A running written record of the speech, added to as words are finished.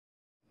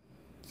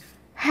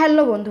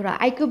Hello বন্ধুরা,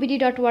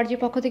 iqbd.org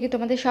পক্ষ থেকে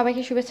তোমাদের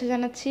সবাইকে শুভেচ্ছা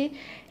জানাচ্ছি।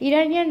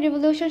 ইরানিয়ান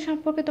রেভলিউশন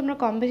সম্পর্কে তোমরা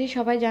কম বেশি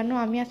সবাই জানো।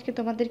 আমি আজকে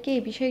তোমাদেরকে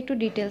এই বিষয়ে একটু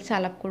ডিটেলস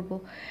আলাপ করব।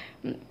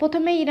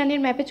 প্রথমে ইরানের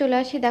ম্যাপে চলে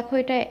আসি। দেখো,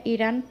 এটা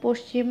ইরান,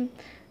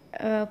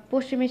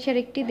 পশ্চিম এশিয়ার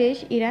একটি দেশ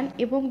ইরান,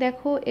 এবং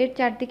দেখো এর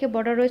চারদিকে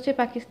বর্ডার রয়েছে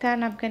Pakistan,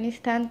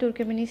 Afghanistan,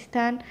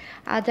 Turkmenistan,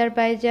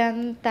 Azerbaijan,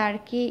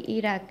 Turkey,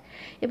 Iraq.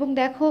 এবং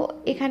দেখো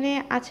এখানে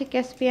আছে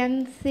ক্যাসপিয়ান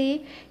সি,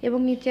 এবং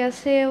নিচে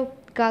আছে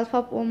গালফ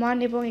অফ ওমান,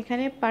 এবং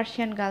এখানে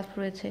পার্সিয়ান গালফ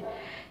রয়েছে।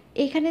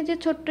 এখানে যে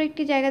ছোট্ট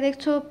একটি জায়গা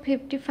দেখছো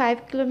 55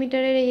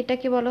 কিলোমিটারের,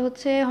 এটাকে বলা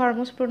হচ্ছে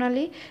হরমুজ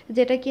প্রণালী,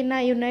 যেটা কিনা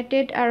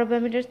ইউনাইটেড আরব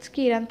এমিরেটসকে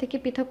ইরান থেকে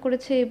পৃথক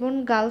করেছে, এবং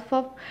গালফ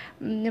অফ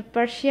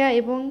পার্সিয়া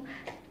এবং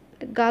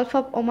গালফ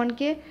অফ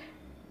ওমানকে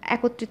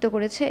একত্রিত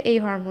করেছে। এই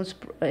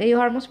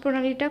হরমুজ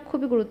প্রণালীটা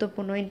খুবই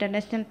গুরুত্বপূর্ণ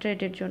ইন্টারন্যাশনাল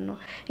ট্রেডের জন্য।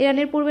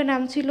 ইরানের পূর্বে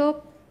নাম ছিল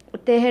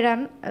তেহরান,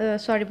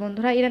 সরি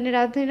বন্ধুরা, ইরানের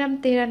রাজধানীর নাম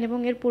তেহরান, এবং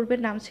এর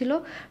পূর্বের নাম ছিল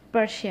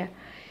পার্সিয়া।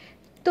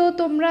 তো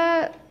তোমরা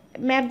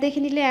ম্যাপ দেখে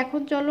নিলে,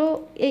 এখন চলো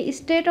এই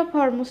স্টেট অফ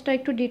হরমুজটা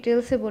একটু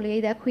ডিটেলসে বলি।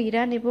 এই দেখো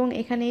ইরান, এবং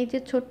এখানে এই যে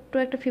ছোট্ট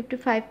একটা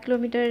 55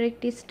 কিলোমিটারের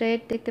একটি স্টেট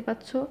দেখতে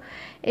পাচ্ছ,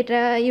 এটা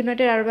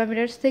ইউনাইটেড আরব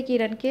এমিরেটস থেকে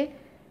ইরানকে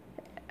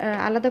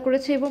আলাদা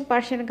করেছে, এবং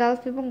পার্সিয়ান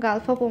গালফ এবং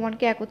গালফ অফ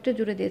ওমানকে একত্রে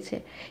জুড়ে দিয়েছে।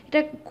 এটা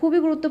খুবই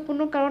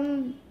গুরুত্বপূর্ণ, কারণ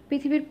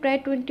পৃথিবীর প্রায়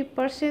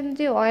 20%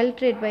 যে অয়েল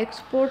ট্রেড বা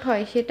এক্সপোর্ট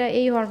হয়, সেটা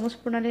এই হরমুজ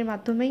প্রণালীর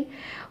মাধ্যমেই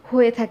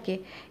হয়ে থাকে।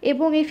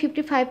 এবং এই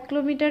 55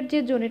 কিলোমিটার যে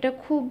জোন, এটা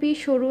খুবই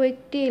সরু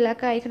একটি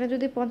এলাকা। এখানে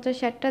যদি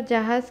 50-60টা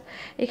জাহাজ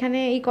এখানে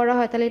করা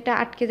হয়, তাহলে এটা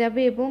আটকে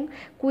যাবে, এবং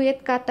কুয়েত,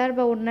 কাতার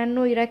বা অন্যান্য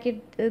ইরাকের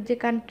যে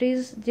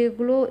কান্ট্রিজ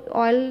যেগুলো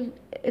অয়েল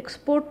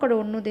এক্সপোর্ট করে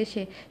অন্য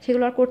দেশে,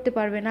 সেগুলো আর করতে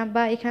পারবে না,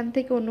 বা এখান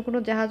থেকে অন্য কোনো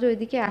জাহাজও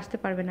এদিকে আসতে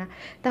পারবে না।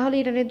 তাহলে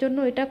ইরানের জন্য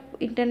এটা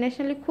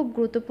ইন্টারন্যাশনালি খুব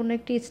গুরুত্বপূর্ণ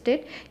একটি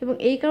স্টেট, এবং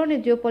এই কারণে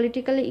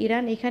জিওপলিটিক্যালি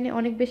ইরান এখানে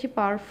অনেক বেশি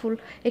পাওয়ারফুল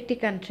একটি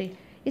কান্ট্রি।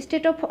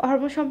 স্টেট অফ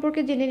হরমুজ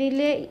সম্পর্কে জেনে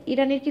নিলে,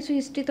 ইরানের কিছু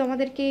হিস্ট্রি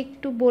তোমাদেরকে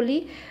একটু বলি।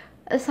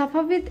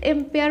 সাফাভিদ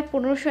এম্পায়ার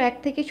 1501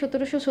 থেকে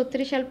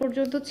 1736 সাল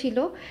পর্যন্ত ছিল,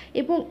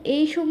 এবং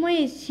এই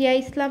সময়ে শিয়া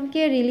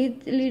ইসলামকে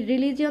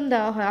রিলিজিয়ন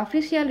দেওয়া হয়,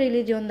 অফিসিয়াল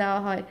রিলিজিয়ন দেওয়া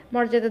হয়,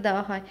 মর্যাদা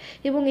দেওয়া হয়।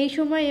 এবং এই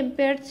সময়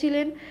এম্পায়ার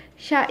ছিলেন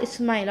শাহ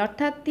ইসমাইল,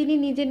 অর্থাৎ তিনি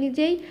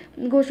নিজেই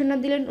ঘোষণা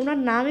দিলেন, ওনার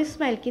নাম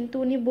ইসমাইল, কিন্তু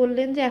উনি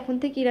বললেন যে এখন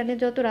থেকে ইরানের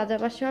যত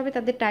রাজাবাদশাহ হবে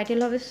তাদের টাইটেল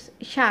হবে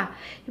শাহ,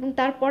 এবং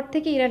তারপর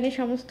থেকে ইরানের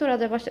সমস্ত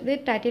রাজাবাদশাদের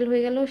টাইটেল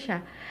হয়ে গেল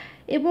শাহ।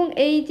 এবং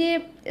এই যে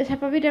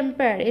সাফাভিড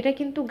এম্পায়ার, এটা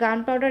কিন্তু গান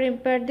পাউডার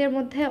এম্পায়ারদের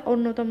মধ্যে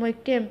অন্যতম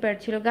একটি এম্পায়ার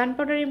ছিল। গান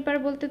পাউডার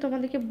এম্পায়ার বলতে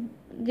তোমাদেরকে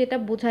যেটা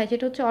বোঝায়,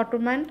 সেটা হচ্ছে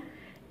অটোমান,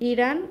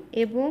 ইরান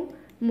এবং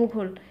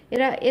মুঘল।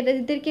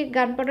 এদেরকে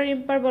গান পাউডার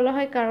এম্পায়ার বলা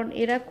হয়, কারণ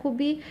এরা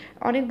খুবই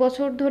অনেক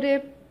বছর ধরে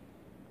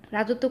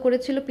রাজত্ব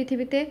করেছিল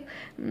পৃথিবীতে,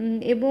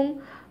 এবং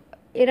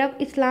এরা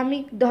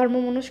ইসলামিক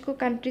ধর্মমনস্ক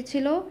কান্ট্রি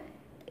ছিল,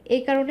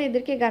 এই কারণে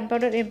এদেরকে গান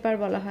পাউডার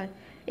এম্পায়ার বলা হয়।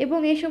 এবং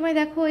এই সময়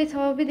দেখো, এই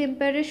সাফাভিদ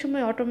এম্পায়ারের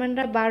সময়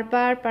অটোম্যানরা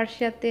বারবার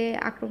পার্সিয়াতে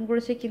আক্রমণ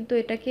করেছে, কিন্তু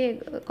এটাকে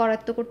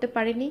করায়ত্ত করতে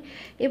পারেনি,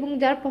 এবং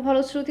যার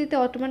ফলশ্রুতিতে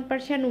অটোমান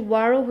পার্সিয়ান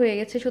ওয়ারও হয়ে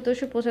গেছে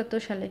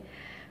 1775 সালে।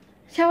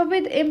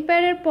 সাফাভিদ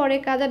এম্পায়ারের পরে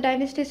কাজার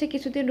ডাইনেস্টি এসে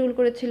কিছুদিন রুল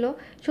করেছিল,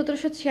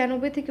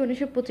 1796 থেকে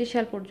 1925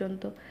 সাল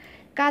পর্যন্ত।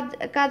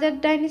 কাজার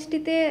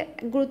ডাইনেস্টিতে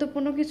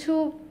গুরুত্বপূর্ণ কিছু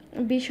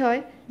বিষয়,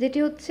 যেটি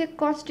হচ্ছে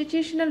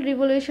কনস্টিটিউশনাল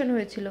রিভলিউশন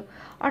হয়েছিল,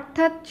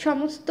 অর্থাৎ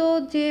সমস্ত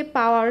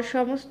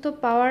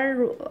পাওয়ার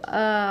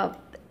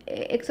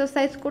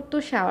এক্সারসাইজ করতো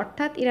শাহ,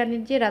 অর্থাৎ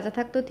ইরানের যে রাজা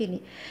থাকতো তিনি।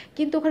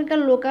 কিন্তু ওখানকার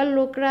লোকাল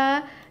লোকরা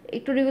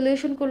একটু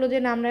রিভলিউশন করলো যে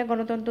না, আমরা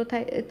গণতন্ত্র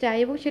চাই,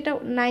 এবং সেটা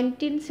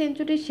 19th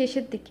সেঞ্চুরির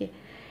শেষের দিকে।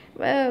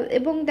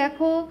 এবং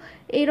দেখো,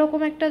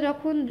 এইরকম একটা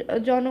যখন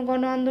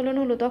জনগণ আন্দোলন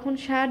হলো, তখন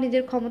শাহ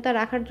নিজের ক্ষমতা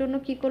রাখার জন্য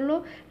কি করলো,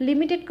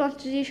 লিমিটেড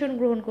কনস্টিটিউশন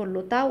গ্রহণ করলো,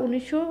 তাও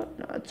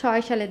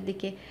 1906 সালের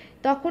দিকে।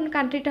 তখন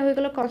কান্ট্রিটা হয়ে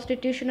গেল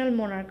কনস্টিটিউশনাল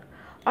মোনার্ক,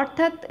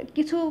 অর্থাৎ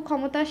কিছু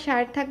ক্ষমতা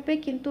শাহের থাকবে,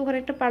 কিন্তু ওখানে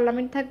একটা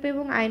পার্লামেন্ট থাকবে,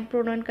 এবং আইন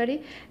প্রণয়নকারী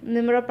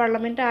মেম্বার অফ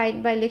পার্লামেন্টে আইন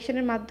বা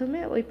ইলেকশনের মাধ্যমে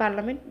ওই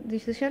পার্লামেন্ট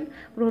ডিসিশন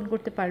গ্রহণ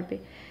করতে পারবে।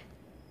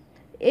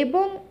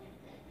 এবং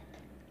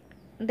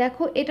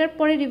দেখো, এটার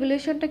পরে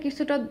রিভলিউশনটা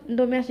কিছুটা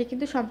দমে আসে,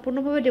 কিন্তু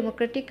সম্পূর্ণভাবে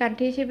ডেমোক্রেটিক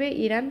কান্ট্রি হিসেবে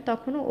ইরান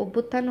তখনও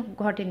অভ্যুত্থান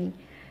ঘটেনি।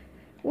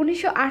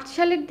 1908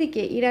 সালের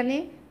দিকে ইরানে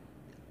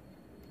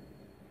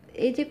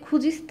এই যে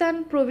খুজিস্তান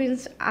প্রভিন্স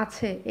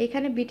আছে,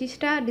 এখানে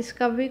ব্রিটিশরা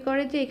ডিসকভারি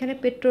করে যে এখানে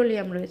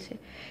পেট্রোলিয়াম রয়েছে,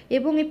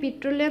 এবং এই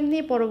পেট্রোলিয়াম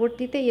নিয়ে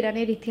পরবর্তীতে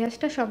ইরানের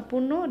ইতিহাসটা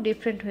সম্পূর্ণ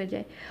ডিফারেন্ট হয়ে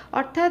যায়।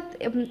 অর্থাৎ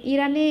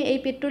ইরানে এই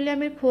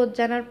পেট্রোলিয়ামের খোঁজ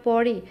জানার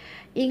পরই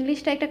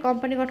ইংলিশটা একটা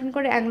কোম্পানি গঠন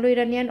করে, অ্যাংলো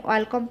ইরানিয়ান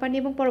অয়েল কোম্পানি,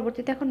 এবং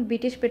পরবর্তীতে এখন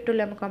ব্রিটিশ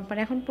পেট্রোলিয়াম কোম্পানি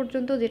এখন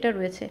পর্যন্ত যেটা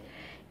রয়েছে।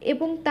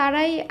 এবং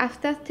তারাই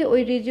আস্তে আস্তে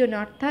ওই রিজিয়নে,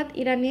 অর্থাৎ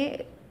ইরানে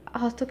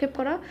হস্তক্ষেপ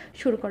করা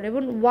শুরু করে।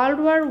 এবং ওয়ার্ল্ড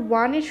ওয়ার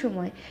 1-এর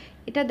সময়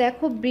এটা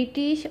দেখো,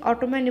 ব্রিটিশ,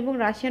 অটোম্যান এবং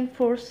রাশিয়ান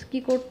ফোর্স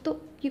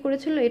কি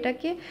করেছিল,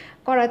 এটাকে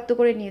করায়ত্ত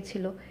করে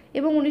নিয়েছিল।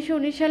 এবং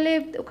 1919 সালে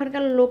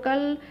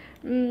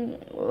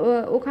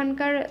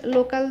ওখানকার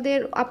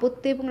লোকালদের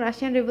আপত্তি এবং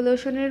রাশিয়ান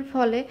রেভলিউশনের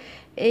ফলে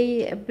এই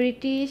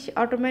ব্রিটিশ,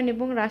 অটোম্যান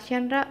এবং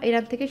রাশিয়ানরা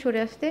ইরান থেকে সরে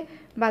আসতে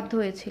বাধ্য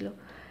হয়েছিল।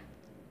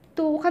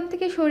 তো ওখান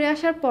থেকে সরে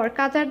আসার পর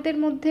কাজারদের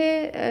মধ্যে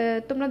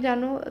তোমরা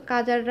জানো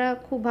কাজাররা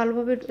খুব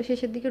ভালোভাবে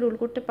শেষের দিকে রুল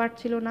করতে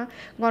পারছিল না,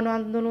 গণ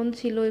আন্দোলন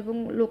ছিল এবং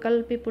লোকাল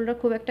পিপলরা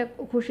খুব একটা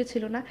খুশি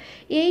ছিল না।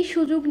 এই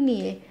সুযোগ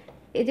নিয়ে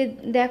এই যে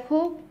দেখো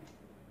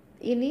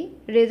ইনি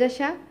রেজা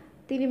শাহ,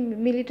 তিনি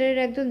মিলিটারির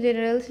একজন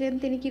জেনারেল ছিলেন,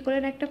 তিনি কি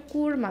করলেন একটা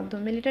কুর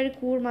মাধ্যমে, মিলিটারি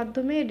কুর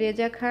মাধ্যমে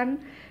রেজা খান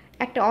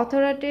একটা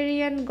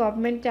অথরিটেরিয়ান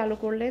গভর্নমেন্ট চালু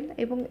করলেন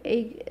এবং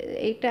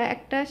এইটা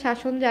একটা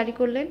শাসন জারি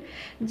করলেন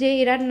যে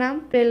এরার নাম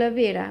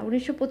পেহলাভি এরা।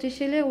 1925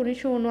 সালে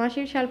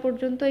 1979 সাল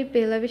পর্যন্ত এই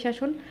পেহলাভি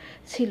শাসন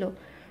ছিল।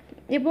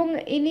 এবং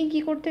ইনি কি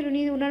করতেন,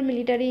 উনি ওনার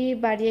মিলিটারি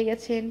বাড়িয়ে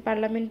গেছেন,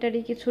 পার্লামেন্টারি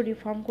কিছু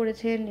রিফর্ম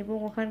করেছেন এবং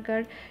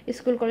ওখানকার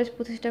স্কুল কলেজ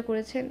প্রতিষ্ঠা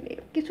করেছেন।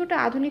 কিছুটা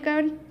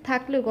আধুনিকায়ন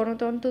থাকলেও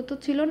গণতন্ত্র তো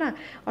ছিল না,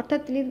 অর্থাৎ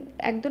তিনি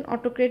একজন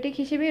অটোক্রেটিক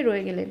হিসেবেই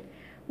রয়ে গেলেন।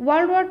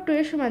 ওয়ার্ল্ড ওয়ার টু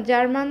এর সময়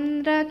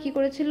জার্মানরা কি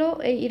করেছিল,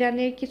 এই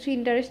ইরানের কিছু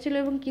ইন্টারেস্ট ছিল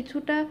এবং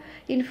কিছুটা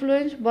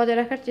ইনফ্লুয়েন্স বজায়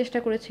রাখার চেষ্টা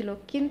করেছিল,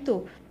 কিন্তু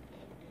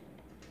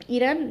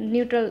ইরান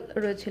নিউট্রাল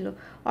রয়েছিল।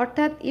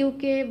 অর্থাৎ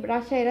ইউকে,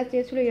 রাশিয়া এরা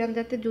চেয়েছিল ইরান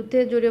যাতে যুদ্ধে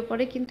জড়িয়ে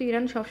পড়ে, কিন্তু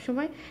ইরান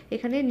সবসময়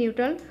এখানে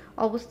নিউট্রাল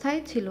অবস্থায়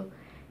ছিল।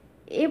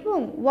 এবং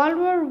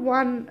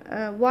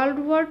ওয়ার্ল্ড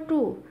ওয়ার টু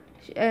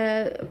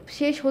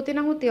শেষ হতে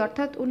না হতে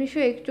অর্থাৎ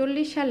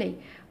 1941 সালেই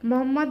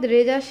মোহাম্মদ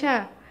রেজা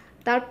শাহ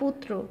তার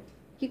পুত্র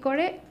কি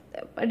করে,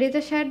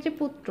 রেজা শাহের যে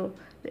পুত্র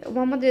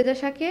মোহাম্মদ রেজা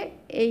শাহকে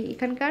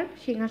এখানকার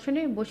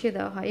সিংহাসনে বসিয়ে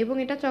দেওয়া হয় এবং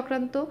এটা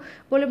চক্রান্ত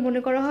বলে মনে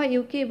করা হয়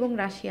ইউকে এবং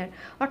রাশিয়ার।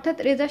 অর্থাৎ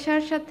রেজা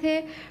শাহর সাথে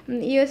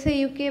ইউএসএ,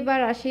 ইউকে বা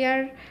রাশিয়ার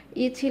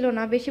ছিল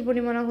না, বেশি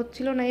বনিমনা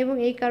হচ্ছিল না এবং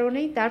এই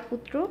কারণেই তার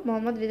পুত্র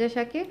মোহাম্মদ রেজা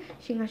শাহকে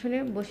সিংহাসনে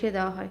বসিয়ে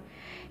দেওয়া হয়।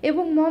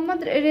 এবং মোহাম্মদ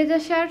রেজা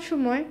শাহর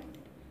সময়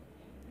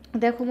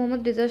দেখো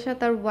মোহাম্মদ রেজা শাহ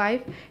তার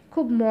ওয়াইফ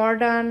খুব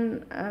মডার্ন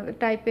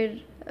টাইপের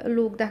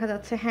লুক দেখা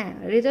যাচ্ছে। হ্যাঁ,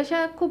 রেজা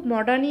শাহ খুব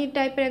মডার্নই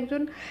টাইপের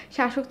একজন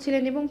শাসক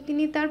ছিলেন এবং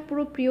তিনি তার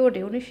পুরো পিরিয়ডে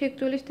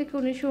 1941 থেকে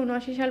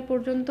 1979 সাল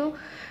পর্যন্ত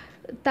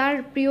তার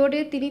পিরিয়ডে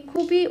তিনি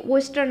খুবই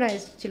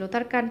ওয়েস্টার্নাইজড ছিল।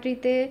 তার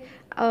কান্ট্রিতে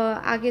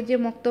আগে যে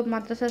মক্তব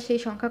মাদ্রাসা সেই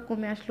সংখ্যা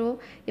কমে আসলো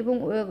এবং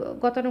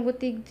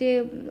গতানুগতিক যে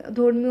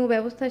ধর্মীয়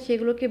ব্যবস্থা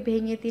সেগুলোকে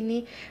ভেঙে তিনি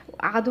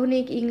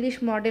আধুনিক ইংলিশ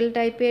মডেল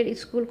টাইপের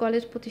স্কুল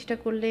কলেজ প্রতিষ্ঠা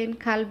করলেন,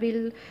 খাল বিল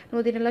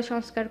নদী নালা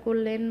সংস্কার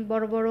করলেন,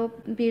 বড় বড়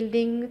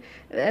বিল্ডিং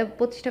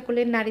প্রতিষ্ঠা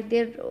করলেন,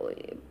 নারীদের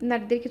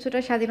কিছুটা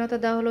স্বাধীনতা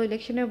দেওয়া হলো,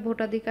 ইলেকশনে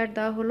ভোটাধিকার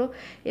দেওয়া হলো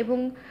এবং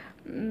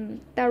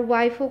তার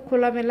ওয়াইফও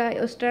খোলামেলা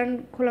ওয়েস্টার্ন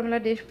খোলামেলা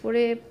ড্রেস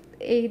পরে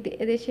এই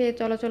দেশে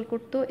চলাচল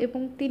করতো এবং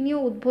তিনিও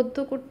উদ্বুদ্ধ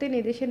করতেন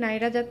এদেশে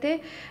নারীরা যাতে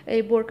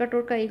এই বোরকা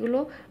টোরকা এগুলো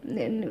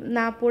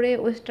না পড়ে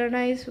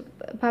ওয়েস্টার্নাইজ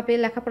ভাবে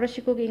লেখাপড়া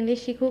শিখুক, ইংলিশ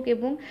শিখুক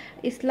এবং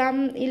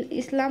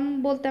ইসলাম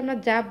বলতে আমরা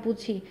যা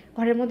বুঝি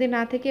ঘরের মধ্যে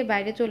না থেকে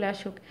বাইরে চলে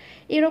আসুক।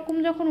 এরকম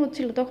যখন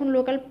হচ্ছিল তখন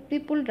লোকাল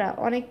পিপুলরা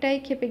অনেকটাই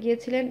ক্ষেপে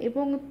গিয়েছিলেন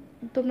এবং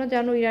তোমরা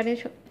জানো ইরানের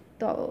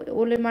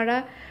ওলেমারা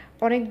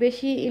অনেক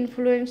বেশি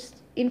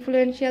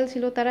ইনফ্লুয়েন্সিয়াল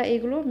ছিল, তারা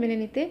এগুলো মেনে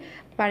নিতে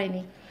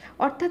পারেনি।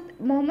 অর্থাৎ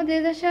মোহাম্মদ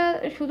রেজা শাহ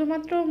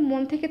শুধুমাত্র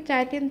মন থেকে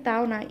চাইতেন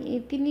তাও না,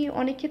 তিনি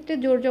অনেক ক্ষেত্রে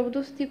জোর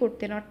জবরদস্তি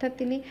করতেন। অর্থাৎ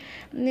তিনি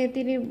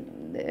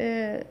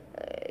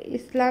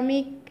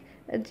ইসলামিক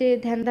যে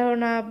ধ্যান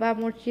ধারণা বা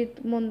মসজিদ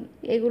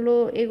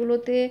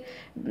এগুলোতে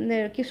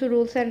কিছু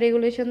রুলস অ্যান্ড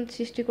রেগুলেশন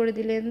সৃষ্টি করে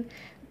দিলেন।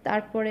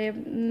 তারপরে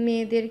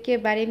মেয়েদেরকে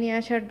বাড়ি নিয়ে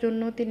আসার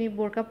জন্য তিনি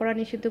বোরকা পরা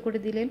নিষিদ্ধ করে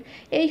দিলেন।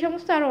 এই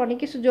সমস্ত আরও অনেক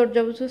কিছু জোর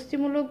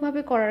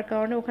জবরদস্তিমূলকভাবে করার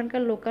কারণে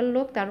ওখানকার লোকাল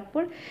লোক তার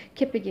উপর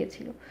ক্ষেপে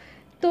গিয়েছিল।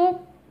 তো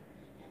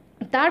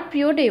তার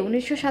পিরিয়ডে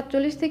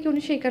 1947 থেকে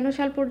 1951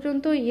 সাল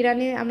পর্যন্ত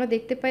ইরানে আমরা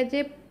দেখতে পাই যে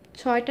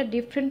 6টা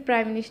ডিফারেন্ট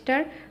প্রাইম মিনিস্টার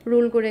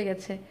রুল করে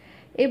গেছে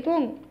এবং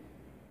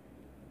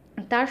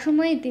তার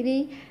সময়ে তিনি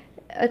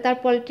তার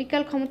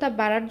পলিটিক্যাল ক্ষমতা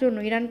বাড়ার জন্য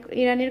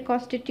ইরানের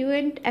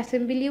কনস্টিটিউয়েন্ট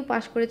অ্যাসেম্বলিও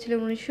পাশ করেছিলেন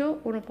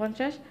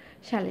 1949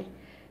 সালে।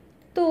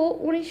 তো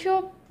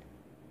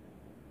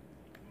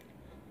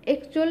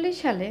 1941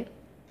 সালে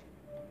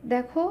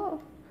দেখো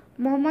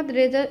মোহাম্মদ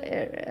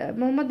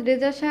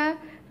রেজা শাহ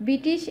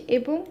ব্রিটিশ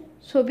এবং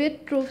সোভিয়েত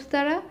ট্রুপস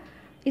দ্বারা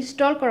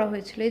ইনস্টল করা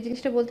হয়েছিল, এই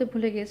জিনিসটা বলতে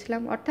ভুলে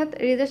গিয়েছিলাম। অর্থাৎ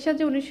রেজা শাহ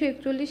যে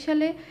 1941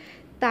 সালে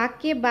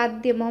তাকে বাদ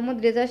দিয়ে মোহাম্মদ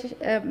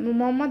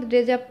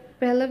রেজা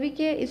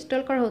পেহলাভিকে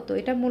ইনস্টল করা হতো,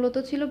 এটা মূলত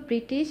ছিল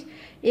ব্রিটিশ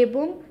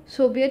এবং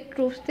সোভিয়েত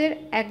ট্রুপসদের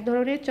এক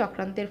ধরনের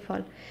চক্রান্তের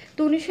ফল।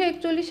 তো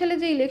 1941 সালে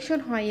যে ইলেকশন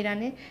হয়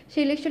ইরানে,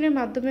 সেই ইলেকশনের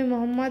মাধ্যমে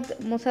মোহাম্মদ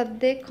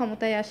মোসাদ্দেক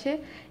ক্ষমতায় আসে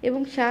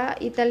এবং শাহ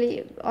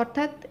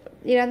অর্থাৎ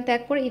ইরান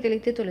ত্যাগ করে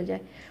ইতালিতে চলে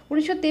যায়।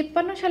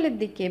 1953 সালের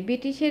দিকে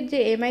ব্রিটিশের যে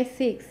MI6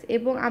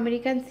 এবং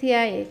আমেরিকান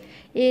CIA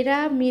এরা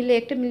মিলে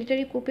একটা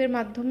মিলিটারি কুপের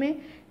মাধ্যমে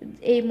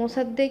এই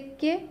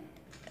মোসাদ্দেককে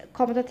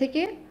ক্ষমতা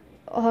থেকে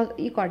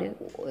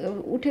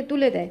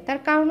তুলে দেয়। তার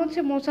কারণ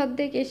হচ্ছে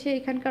মোসাদ্দেক এসে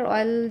এখানকার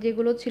অয়েল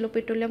যেগুলো ছিল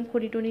পেট্রোলিয়াম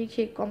খনি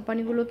সেই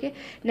কোম্পানিগুলোকে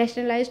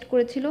ন্যাশনালাইজড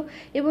করেছিল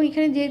এবং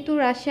এখানে যেহেতু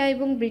রাশিয়া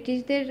এবং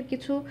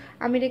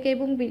আমেরিকা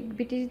এবং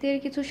ব্রিটিশদের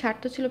কিছু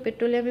স্বার্থ ছিল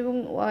পেট্রোলিয়াম এবং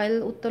অয়েল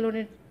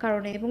উত্তোলনের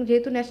কারণে এবং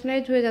যেহেতু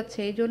ন্যাশনালাইজড হয়ে যাচ্ছে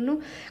এই জন্য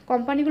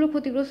কোম্পানিগুলো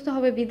ক্ষতিগ্রস্ত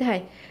হবে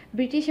বিধায়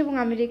ব্রিটিশ এবং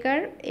আমেরিকার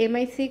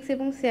MI6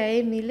 এবং CIA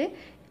মিলে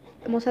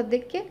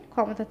মোসাদ্দেককে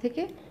ক্ষমতা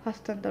থেকে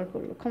হস্তান্তর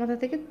করলো, ক্ষমতা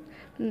থেকে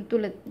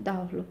তুলে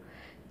দেওয়া হলো।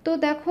 তো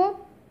দেখো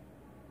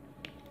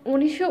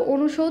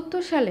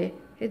 1969 সালে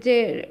যে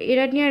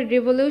ইরানিয়ান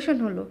রিভলিউশন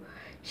হলো,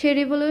 সেই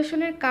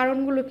রিভলিউশনের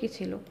কারণগুলো কী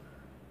ছিল?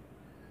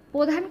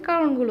 প্রধান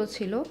কারণগুলো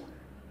ছিল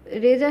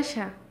রেজা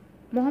শাহ,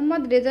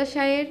 মোহাম্মদ রেজা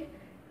শাহের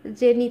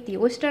যে নীতি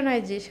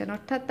ওয়েস্টার্নাইজেশন,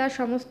 অর্থাৎ তার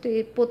সমস্ত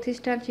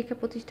প্রতিষ্ঠান, শিক্ষা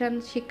প্রতিষ্ঠান,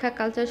 শিক্ষা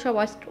কালচার সব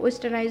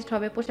ওয়েস্টার্নাইজড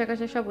হবে, পোশাক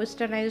আশাক সব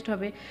ওয়েস্টার্নাইজড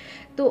হবে।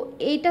 তো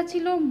এইটা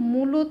ছিল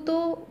মূলত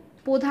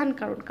প্রধান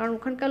কারণ। কারণ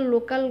ওখানকার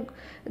লোকাল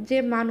যে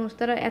মানুষ,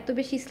 তারা এত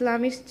বেশি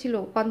ইসলামিস্ট ছিল,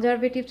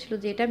 কনজারভেটিভ ছিল,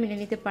 যে এটা মেনে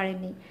নিতে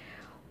পারেনি।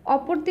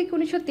 অপরদিকে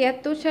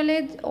 1973 সালে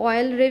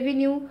অয়েল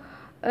রেভিনিউ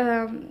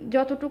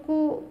যতটুকু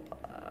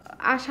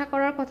আশা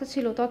করার কথা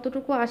ছিল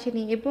ততটুকু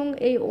আসেনি, এবং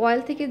এই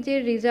অয়েল থেকে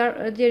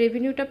যে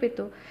রেভিনিউটা পেত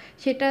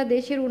সেটা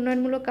দেশের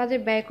উন্নয়নমূলক কাজে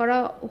ব্যয় করা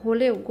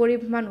হলেও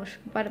গরিব মানুষ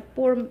বা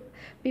পোর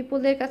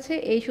পিপলদের কাছে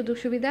এই সুযোগ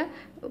সুবিধা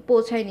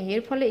পৌঁছায়নি।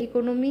 এর ফলে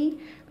ইকোনমি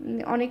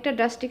অনেকটা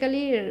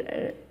ড্রাস্টিক্যালি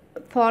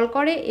ফল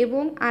করে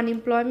এবং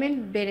আনএমপ্লয়মেন্ট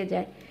বেড়ে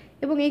যায়,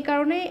 এবং এই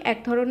কারণে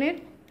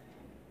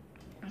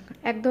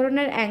এক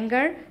ধরনের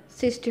অ্যাঙ্গার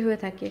সৃষ্টি হয়ে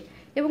থাকে,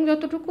 এবং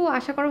যতটুকু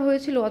আশা করা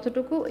হয়েছিল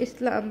অতটুকু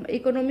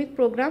ইকোনমিক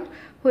প্রোগ্রাম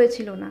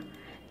হয়েছিল না।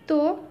 তো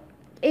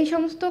এই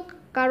সমস্ত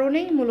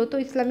কারণেই মূলত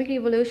ইসলামিক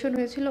রিভলিউশন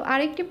হয়েছিল।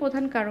 আরেকটি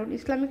প্রধান কারণ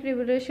ইসলামিক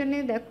রিভলিউশনে,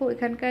 দেখো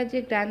এখানকার যে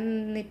গ্র্যান্ড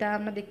নেতা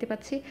আমরা দেখতে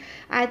পাচ্ছি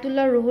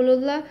আয়াতুল্লাহ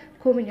রুহুল্লাহ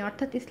খোমেনি,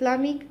 অর্থাৎ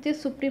ইসলামিক যে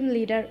সুপ্রিম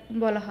লিডার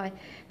বলা হয়,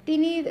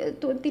 তিনি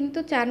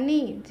তো চাননি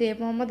যে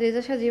মোহাম্মদ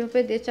রেজা শাহ যেভাবে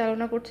দেশ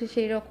চালনা করছে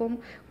সেই রকম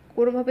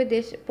কোনোভাবে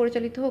দেশ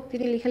পরিচালিত হোক।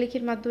 তিনি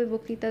লেখালেখির মাধ্যমে,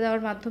 বক্তৃতা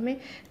দেওয়ার মাধ্যমে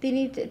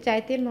তিনি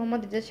চাইতেন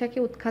মোহাম্মদ রেজা শাহকে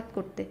উৎখাত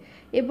করতে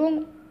এবং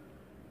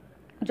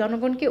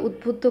জনগণকে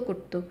উদ্বুদ্ধ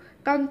করত,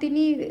 কারণ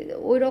তিনি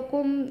ওই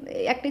রকম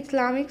একটা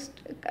ইসলামিক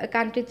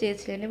কান্ট্রি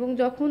চেয়েছিলেন। এবং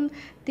যখন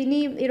তিনি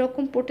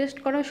এরকম প্রোটেস্ট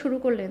করা শুরু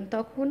করলেন,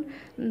 তখন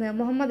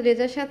মোহাম্মদ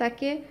রেজা শাহ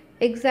তাকে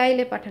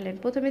এক্সাইলে পাঠালেন।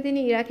 প্রথমে তিনি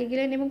ইরাকে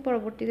গেলেন এবং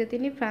পরবর্তীতে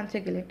তিনি ফ্রান্সে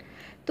গেলেন।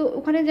 তো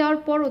ওখানে যাওয়ার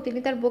পরও তিনি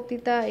তার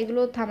বক্তৃতা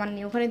এগুলো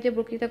থামাননি। ওখানে যে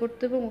বক্তৃতা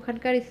করতো এবং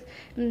ওখানকার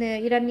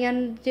ইরানিয়ান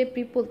যে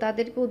পিপল,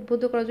 তাদেরকে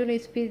উদ্বুদ্ধ করার জন্য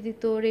স্পিচ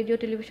দিত, রেডিও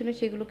টেলিভিশনে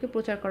সেগুলোকে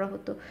প্রচার করা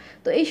হতো।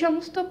 তো এই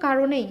সমস্ত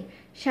কারণেই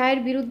শাহের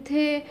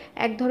বিরুদ্ধে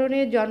এক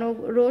ধরনের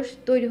জনরোষ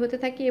তৈরি হতে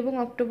থাকে, এবং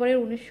অক্টোবরের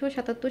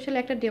 1977 সালে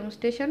একটা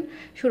ডেমনস্ট্রেশন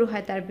শুরু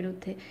হয় তার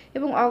বিরুদ্ধে,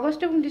 এবং অগস্ট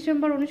এবং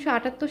ডিসেম্বর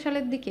 1978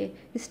 সালের দিকে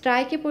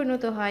স্ট্রাইকে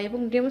পরিণত হয়, এবং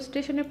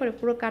ডেমনস্ট্রেশনের পরে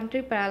পুরো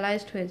কান্ট্রি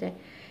প্যারালাইজড হয়ে যায়।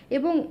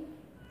 এবং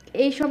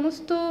এই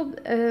সমস্ত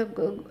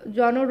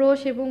জনরোষ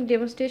এবং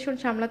ডেমনস্ট্রেশন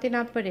সামলাতে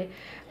না পারে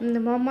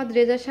মোহাম্মদ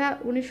রেজা শাহ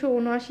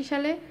 1979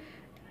 সালে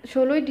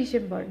 16ই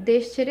ডিসেম্বর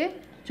দেশ ছেড়ে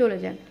চলে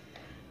যান,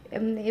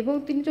 এবং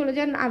তিনি চলে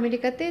যান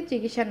আমেরিকাতে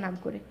চিকিৎসার নাম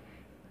করে।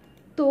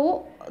 তো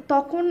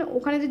তখন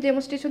ওখানে যে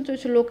ডেমনস্ট্রেশন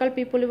চলছে, লোকাল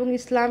পিপল এবং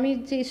ইসলামী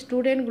যে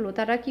স্টুডেন্টগুলো,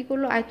 তারা কী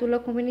করলো, আয়াতুল্লাহ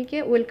খোমেনিকে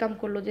ওয়েলকাম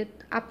করলো যে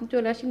আপনি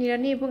চলে আসেন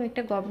ইরানে এবং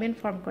একটা গভর্নমেন্ট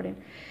ফর্ম করেন।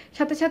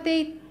 সাথে সাথেই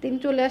তিনি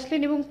চলে আসলেন,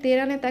 এবং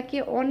তেহরানে তাকে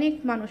অনেক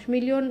মানুষ,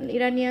 মিলিয়ন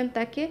ইরানিয়ান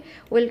তাকে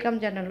ওয়েলকাম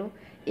জানালো,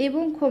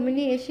 এবং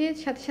খোমেনি এসে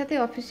সাথে সাথে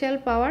অফিসিয়াল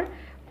পাওয়ার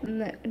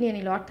নিয়ে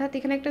নিল। অর্থাৎ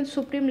এখানে একটা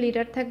সুপ্রিম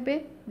লিডার থাকবে,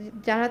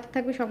 যার হাতে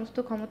থাকবে সমস্ত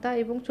ক্ষমতা,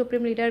 এবং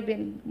supreme leader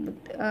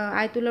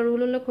Ayatollah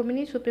Ruhullah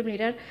Khomeini supreme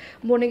leader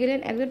বনে গেলেন।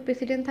 একজন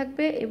প্রেসিডেন্ট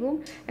থাকবে এবং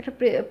একটা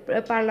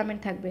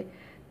পার্লামেন্ট থাকবে।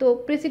 তো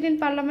প্রেসিডেন্ট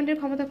পার্লামেন্টের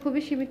ক্ষমতা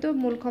খুবই সীমিত,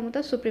 মূল ক্ষমতা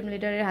সুপ্রিম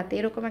লিডারের হাতে।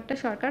 এরকম একটা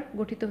সরকার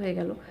গঠিত হয়ে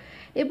গেল,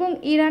 এবং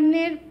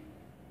ইরানের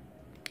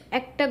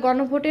একটা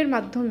গণভোটের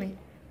মাধ্যমে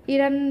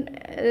ইরান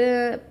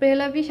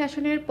পেহলাভি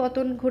শাসনের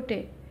পতন ঘটে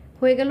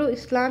হয়ে গেল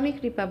ইসলামিক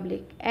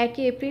রিপাবলিক 1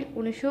 এপ্রিল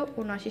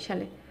 1979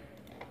 সালে,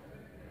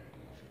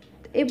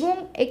 এবং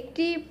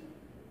একটি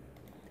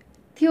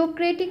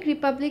থিওক্রেটিক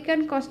রিপাবলিকান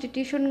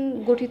কনস্টিটিউশন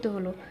গঠিত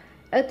হলো।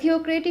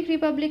 থিওক্রেটিক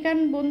রিপাবলিকান,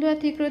 বন্ধুরা,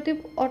 থিওক্রেটিক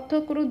অর্থ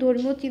কোনো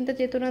ধর্মীয় চিন্তা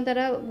চেতনা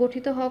দ্বারা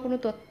গঠিত হওয়া কোনো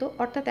তত্ত্ব,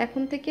 অর্থাৎ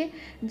এখন থেকে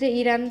যে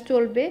ইরান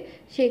চলবে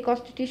সেই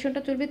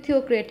কনস্টিটিউশনটা চলবে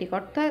থিওক্রেটিক,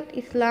 অর্থাৎ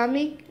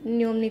ইসলামিক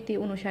নিয়মনীতি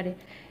অনুসারে।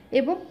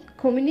 এবং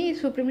খোমেনি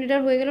সুপ্রিম লিডার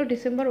হয়ে গেল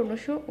ডিসেম্বর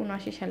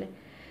 1979 সালে।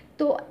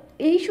 তো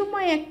এই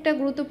সময় একটা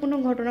গুরুত্বপূর্ণ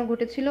ঘটনা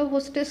ঘটেছিল,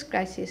 হোস্টেস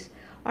ক্রাইসিস,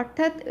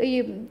 অর্থাৎ এই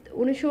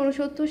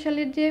 1969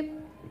 সালের যে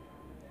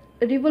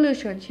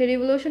রিভলিউশন, সেই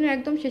রিভলিউশনের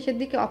একদম শেষের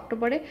দিকে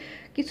অক্টোবরে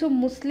কিছু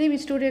মুসলিম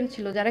স্টুডেন্ট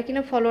ছিল যারা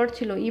কিনা ফলোয়ার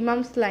ছিল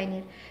ইমামস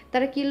লাইনের।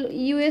 তারা কি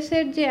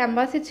ইউএসের যে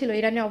অ্যাম্বাসি ছিল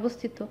ইরানে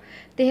অবস্থিত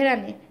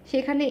তেহরানে,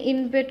 সেখানে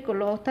ইনভেড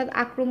করলো, অর্থাৎ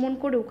আক্রমণ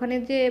করে ওখানে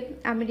যে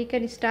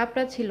আমেরিকান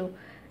স্টাফরা ছিল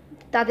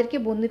তাদেরকে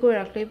বন্দি করে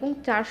রাখলো, এবং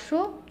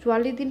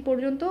 444 দিন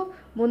পর্যন্ত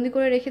বন্দি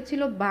করে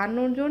রেখেছিল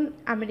 52 জন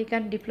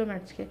আমেরিকান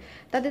ডিপ্লোম্যাটসকে।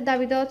 তাদের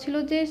দাবি দেওয়া ছিল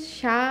যে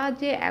শাহ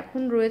যে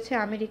এখন রয়েছে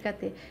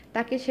আমেরিকাতে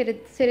তাকে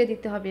ছেড়ে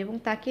দিতে হবে, এবং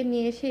তাকে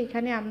নিয়ে এসে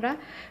এখানে আমরা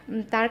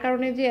তার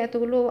কারণে যে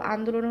এতগুলো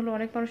আন্দোলন হলো,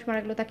 অনেক মানুষ মারা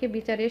গেলো, তাকে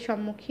বিচারের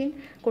সম্মুখীন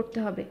করতে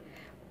হবে।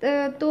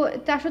 তো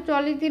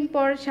 444 দিন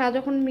পর শাহ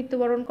যখন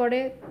মৃত্যুবরণ করে,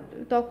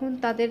 তখন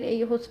তাদের এই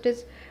হোস্টেজ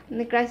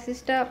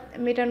ক্রাইসিসটা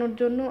মেটানোর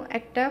জন্য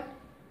একটা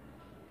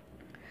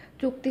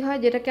চুক্তি হয়,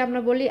 যেটাকে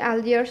আমরা বলি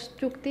আলজিয়ার্স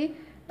চুক্তি।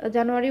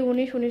 জানুয়ারি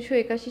 19,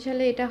 1981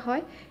 সালে এটা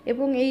হয়,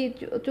 এবং এই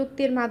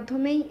চুক্তির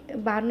মাধ্যমেই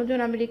 52 জন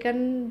আমেরিকান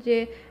যে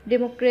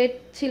ডেমোক্রেট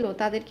ছিল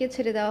তাদেরকে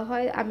ছেড়ে দেওয়া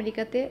হয়,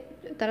 আমেরিকাতে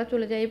তারা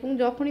চলে যায়। এবং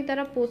যখনই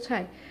তারা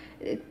পৌঁছায়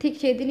ঠিক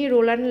সেদিনই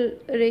রোনাল্ড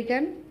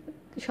রেগান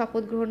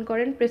শপথ গ্রহণ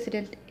করেন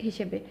প্রেসিডেন্ট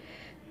হিসেবে।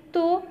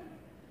 তো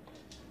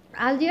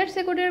আলজিয়ার্স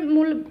অ্যাকর্ডের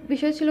মূল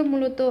বিষয় ছিল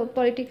মূলত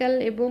পলিটিক্যাল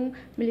এবং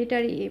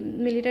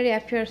মিলিটারি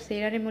অ্যাফেয়ার্সে।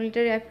 ইরানের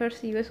মিলিটারি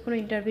অ্যাফেয়ার্সে ইউএস কোনো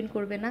ইন্টারভিন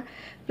করবে না,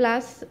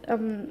 প্লাস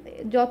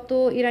যত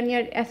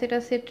ইরানিয়ার অ্যাসেট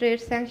আছে, ট্রেড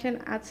স্যাংশন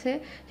আছে,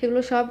 সেগুলো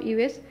সব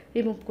ইউএস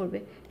রিমুভ করবে।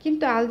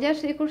 কিন্তু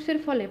আলজিয়ার্স অ্যাকর্ডসের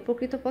ফলে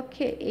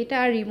প্রকৃতপক্ষে এটা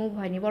আর রিমুভ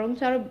হয়নি, বরঞ্চ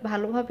আরও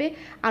ভালোভাবে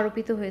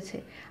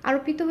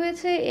আরোপিত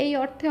হয়েছে এই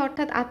অর্থে,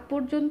 অর্থাৎ আজ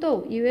পর্যন্ত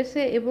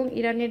ইউএসএ এবং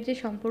ইরানের যে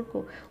সম্পর্ক,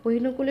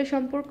 অহিনুকুলের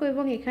সম্পর্ক,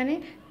 এবং এখানে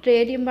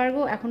ট্রেড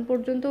এম্বার্গো এখন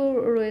পর্যন্ত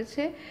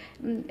রয়েছে।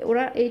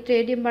 ওরা এই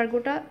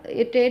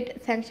ট্রেড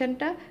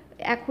স্যাংশনটা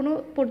এখনও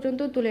পর্যন্ত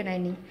তুলে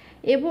নেয়নি।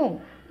 এবং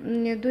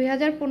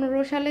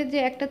 2015 সালে যে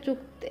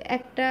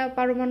একটা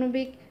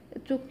পারমাণবিক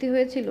চুক্তি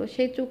হয়েছিল,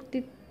 সেই চুক্তি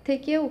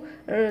থেকেও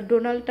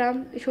ডোনাল্ড ট্রাম্প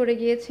সরে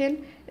গিয়েছেন,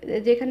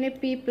 যেখানে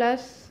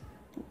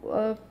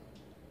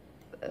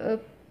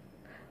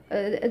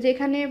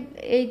যেখানে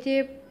এই যে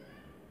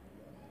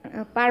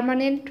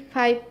পার্মানেন্ট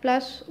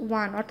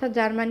 5+1 অর্থাৎ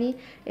জার্মানি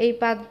এই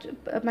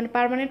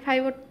পার্মানেন্ট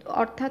 5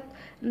 অর্থাৎ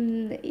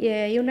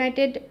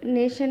ইউনাইটেড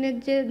নেশনের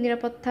যে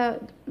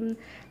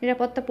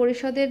নিরাপত্তা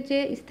পরিষদের যে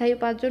স্থায়ী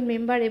 5 জন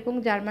মেম্বার এবং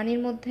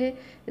জার্মানির মধ্যে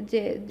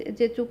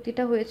যে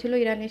চুক্তিটা হয়েছিল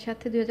ইরানের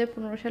সাথে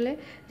 2015 সালে,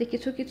 যে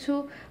কিছু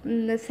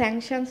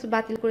স্যাংশনস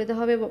বাতিল করে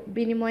দেওয়া হবে,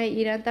 বিনিময়ে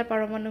ইরান তার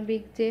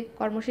পারমাণবিক যে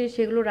কর্মসূচি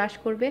সেগুলো হ্রাস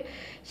করবে,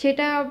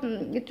 সেটা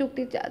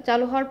চুক্তি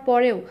চালু হওয়ার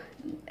পরেও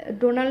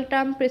ডোনাল্ড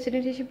ট্রাম্প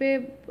প্রেসিডেন্ট হিসেবে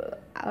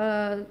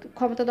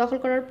ক্ষমতা দখল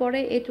করার পরে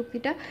এই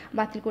চুক্তিটা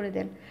বাতিল করে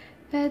দেন।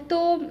 তো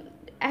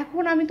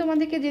এখন আমি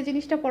তোমাদেরকে যে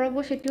জিনিসটা পড়াবো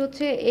সেটি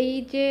হচ্ছে এই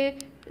যে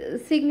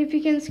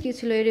সিগনিফিকেন্স কী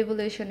ছিল এই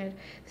রেভলিউশনের।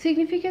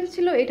 সিগনিফিকেন্স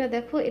ছিল এটা,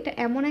 দেখো, এটা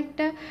এমন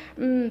একটা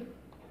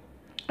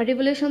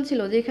রেভলিউশন ছিল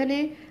যেখানে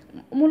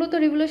মূলত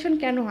রেভলিউশন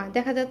কেন হয়,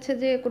 দেখা যাচ্ছে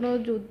যে কোনো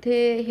যুদ্ধে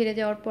হেরে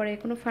যাওয়ার পরে,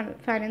 কোনো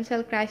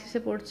ফাইন্যান্সিয়াল ক্রাইসিসে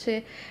পড়ছে,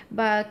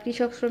 বা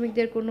কৃষক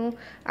শ্রমিকদের কোনো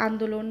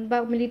আন্দোলন, বা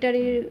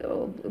মিলিটারির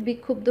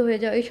বিক্ষুব্ধ হয়ে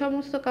যাওয়া, এই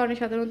সমস্ত কারণে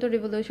সাধারণত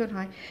রেভলিউশন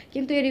হয়।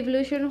 কিন্তু এই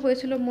রেভলিউশন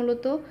হয়েছিল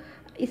মূলত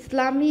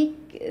ইসলামিক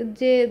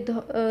যে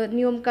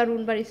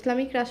নিয়মকানুন বা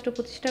ইসলামিক রাষ্ট্র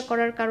প্রতিষ্ঠা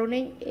করার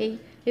কারণেই এই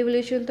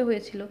রেভলিউশনটা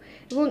হয়েছিল।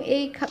 এবং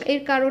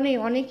এর কারণেই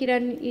অনেক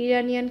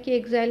ইরানিয়ানকে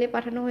এক্সাইলে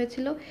পাঠানো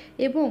হয়েছিল,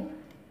 এবং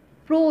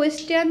প্রো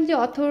ওয়েস্টার্ন যে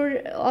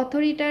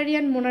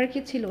অথরিটারিয়ান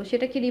মোনার্কি ছিল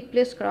সেটাকে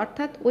রিপ্লেস করা,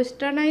 অর্থাৎ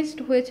ওয়েস্টার্নাইজড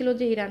হয়েছিল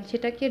যে ইরান,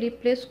 সেটাকে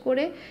রিপ্লেস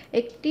করে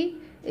একটি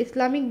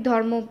ইসলামিক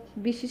ধর্ম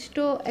বিশিষ্ট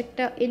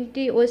একটা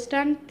অ্যান্টি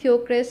ওয়েস্টার্ন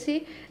থিওক্রেসি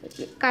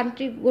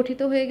কান্ট্রি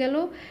গঠিত হয়ে গেল।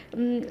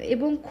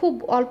 এবং খুব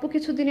অল্প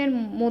কিছু দিনের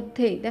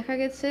মধ্যেই দেখা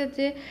গেছে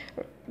যে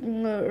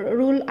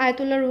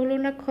আয়াতুল্লাহ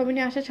রুহুল্লাহ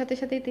খোমেনি আসার সাথে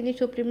সাথেই তিনি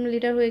সুপ্রিম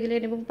লিডার হয়ে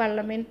গেলেন এবং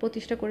পার্লামেন্ট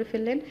প্রতিষ্ঠা করে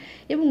ফেললেন।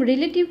 এবং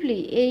রিলেটিভলি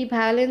এই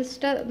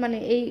ভায়োলেন্সটা,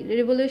 এই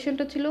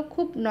রেভলিউশনটা ছিল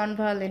খুব নন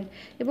ভায়োলেন্ট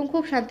এবং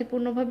খুব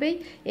শান্তিপূর্ণভাবেই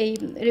এই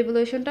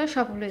রেভলিউশনটা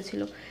সফল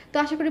হয়েছিল। তো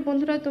আশা করি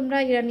বন্ধুরা তোমরা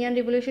ইরানিয়ান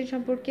রেভলিউশন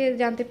সম্পর্কে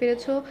জানতে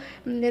পেরেছো।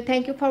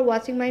 Thank you for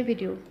watching my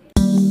video.